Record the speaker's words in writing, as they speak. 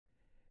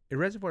A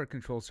reservoir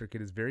control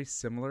circuit is very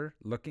similar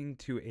looking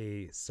to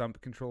a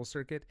sump control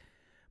circuit,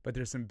 but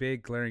there's some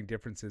big glaring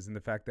differences in the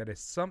fact that a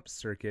sump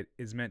circuit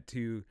is meant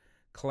to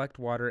collect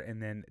water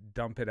and then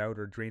dump it out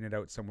or drain it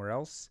out somewhere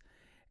else,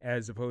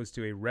 as opposed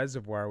to a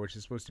reservoir, which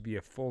is supposed to be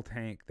a full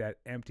tank that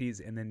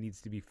empties and then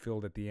needs to be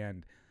filled at the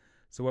end.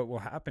 So what will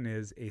happen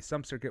is a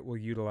sump circuit will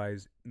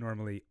utilize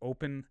normally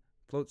open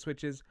float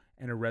switches,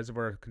 and a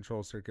reservoir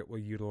control circuit will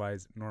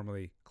utilize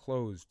normally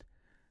closed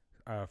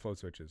float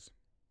switches.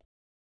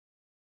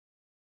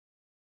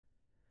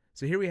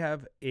 So here we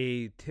have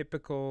a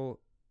typical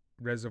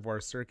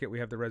reservoir circuit. We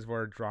have the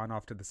reservoir drawn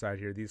off to the side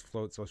here. These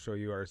floats I'll show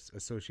you are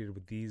associated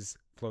with these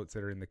floats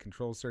that are in the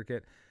control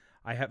circuit.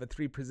 I have a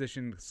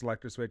 3-position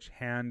selector switch,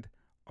 hand,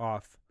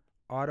 off,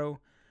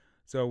 auto.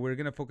 So we're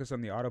going to focus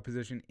on the auto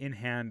position. In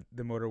hand,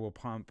 the motor will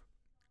pump,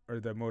 or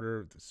the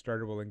motor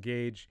starter will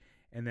engage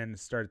and then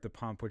start the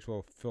pump, which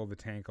will fill the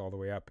tank all the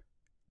way up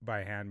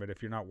by hand. But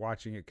if you're not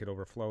watching, it could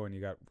overflow and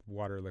you got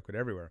water liquid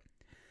everywhere.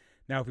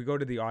 Now, if we go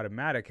to the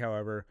automatic,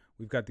 however,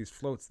 we've got these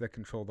floats that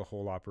control the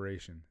whole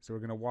operation. So we're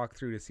going to walk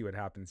through to see what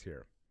happens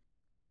here.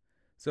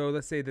 So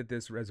let's say that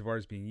this reservoir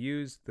is being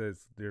used.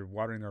 They're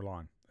watering their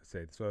lawn, let's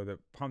say. So the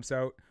pump's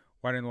out,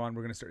 watering the lawn,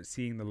 we're going to start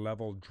seeing the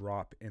level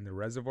drop in the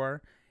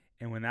reservoir.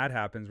 And when that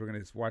happens, we're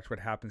going to watch what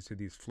happens to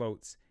these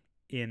floats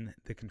in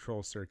the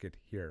control circuit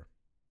here.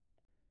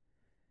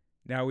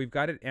 Now we've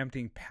got it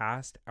emptying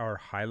past our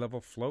high level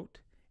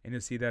float, and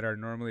you'll see that our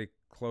normally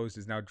closed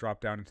is now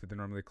dropped down into the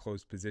normally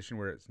closed position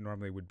where it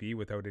normally would be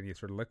without any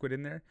sort of liquid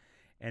in there,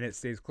 and it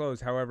stays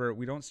closed. However,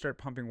 we don't start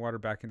pumping water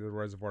back into the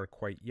reservoir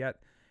quite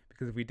yet,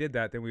 because if we did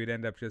that, then we would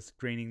end up just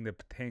draining the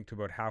tank to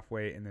about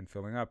halfway and then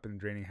filling up and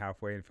draining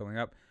halfway and filling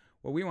up.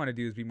 What we want to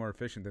do is be more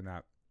efficient than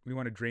that. We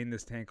want to drain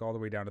this tank all the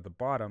way down to the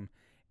bottom,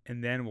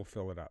 and then we'll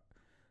fill it up.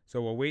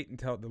 So we'll wait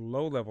until the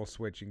low level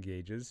switch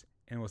engages,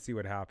 and we'll see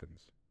what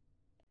happens.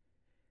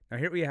 Now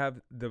here we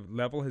have the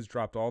level has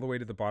dropped all the way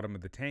to the bottom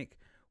of the tank,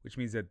 which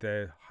means that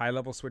the high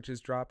level switch is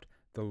dropped,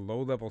 the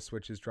low level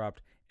switch is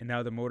dropped, and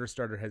now the motor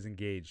starter has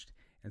engaged.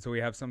 And so we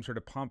have some sort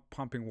of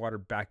pumping water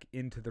back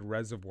into the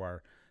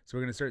reservoir. So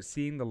we're going to start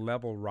seeing the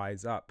level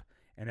rise up.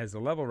 And as the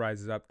level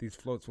rises up, these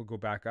floats will go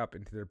back up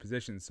into their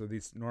positions. So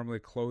these normally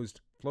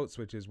closed float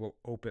switches will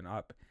open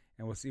up,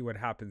 and we'll see what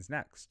happens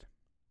next.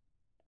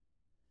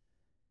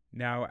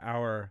 Now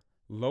our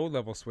low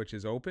level switch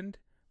is opened,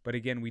 but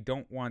again, we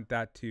don't want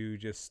that to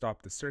just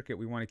stop the circuit.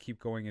 We want to keep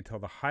going until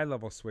the high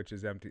level switch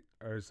is empty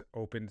or is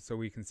opened, so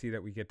we can see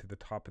that we get to the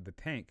top of the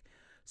tank.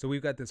 So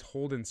we've got this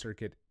hold-in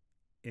circuit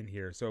in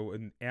here. So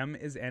when M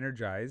is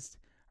energized,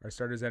 our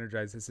starter is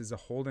energized, this is a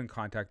hold-in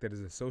contact that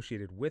is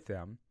associated with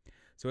M.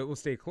 So it will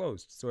stay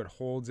closed, so it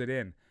holds it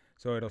in.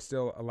 So it'll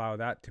still allow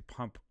that to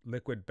pump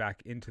liquid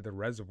back into the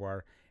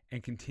reservoir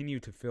and continue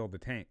to fill the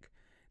tank.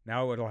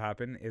 Now what will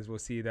happen is we'll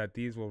see that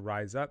these will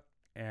rise up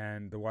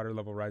and the water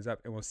level rise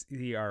up, and we'll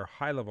see our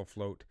high level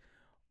float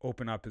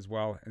open up as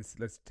well. And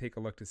let's take a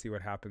look to see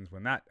what happens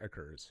when that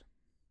occurs.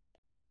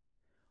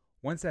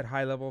 Once that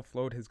high level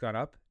float has gone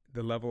up,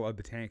 the level of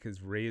the tank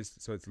is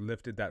raised, so it's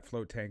lifted that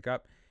float tank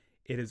up.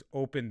 It has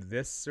opened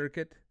this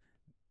circuit,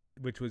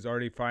 which was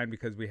already fine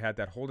because we had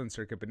that hold-in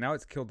circuit, but now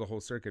it's killed the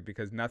whole circuit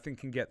because nothing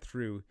can get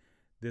through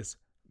this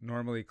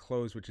normally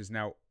closed, which is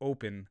now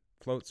open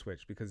float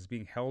switch because it's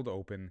being held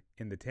open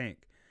in the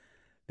tank.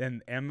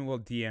 Then M will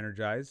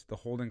de-energize, the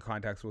hold-in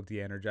contacts will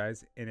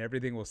de-energize, and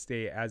everything will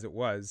stay as it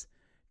was,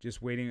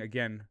 just waiting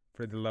again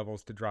for the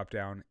levels to drop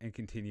down and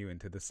continue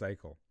into the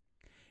cycle.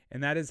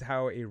 And that is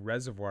how a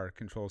reservoir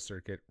control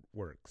circuit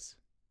works.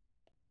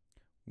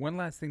 One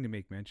last thing to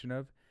make mention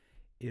of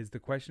is the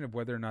question of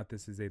whether or not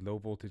this is a low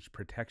voltage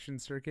protection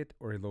circuit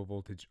or a low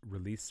voltage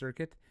release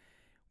circuit.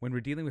 When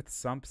we're dealing with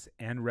sumps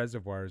and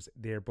reservoirs,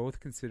 they are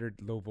both considered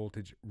low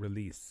voltage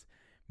release,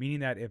 meaning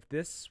that if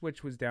this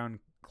switch was down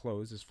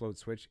closed, this float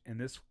switch, and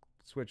this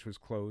switch was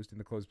closed in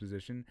the closed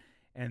position,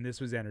 and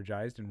this was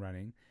energized and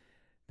running,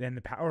 then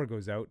the power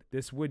goes out,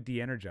 this would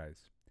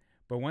de-energize.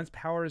 But once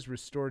power is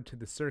restored to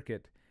the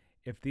circuit,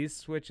 if these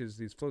switches,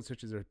 these float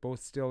switches, are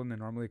both still in the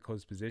normally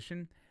closed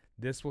position,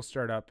 this will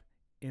start up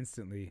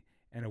instantly,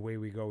 and away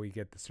we go, we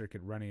get the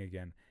circuit running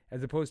again,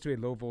 as opposed to a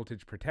low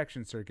voltage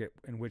protection circuit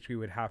in which we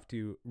would have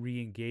to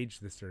re-engage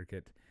the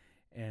circuit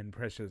and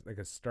press like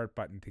a start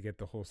button to get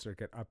the whole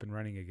circuit up and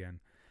running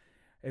again.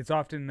 It's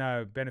often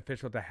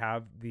beneficial to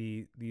have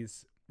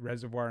these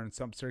reservoir and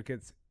sump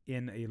circuits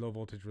in a low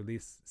voltage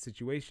release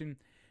situation,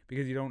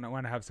 because you don't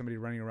want to have somebody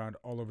running around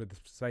all over the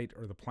site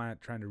or the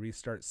plant trying to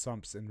restart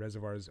sumps and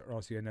reservoirs, or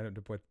else you end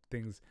up with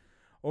things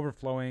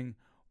overflowing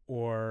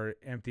or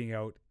emptying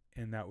out,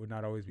 and that would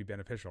not always be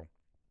beneficial.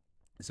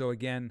 So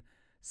again,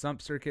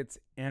 sump circuits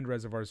and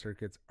reservoir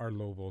circuits are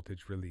low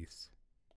voltage release.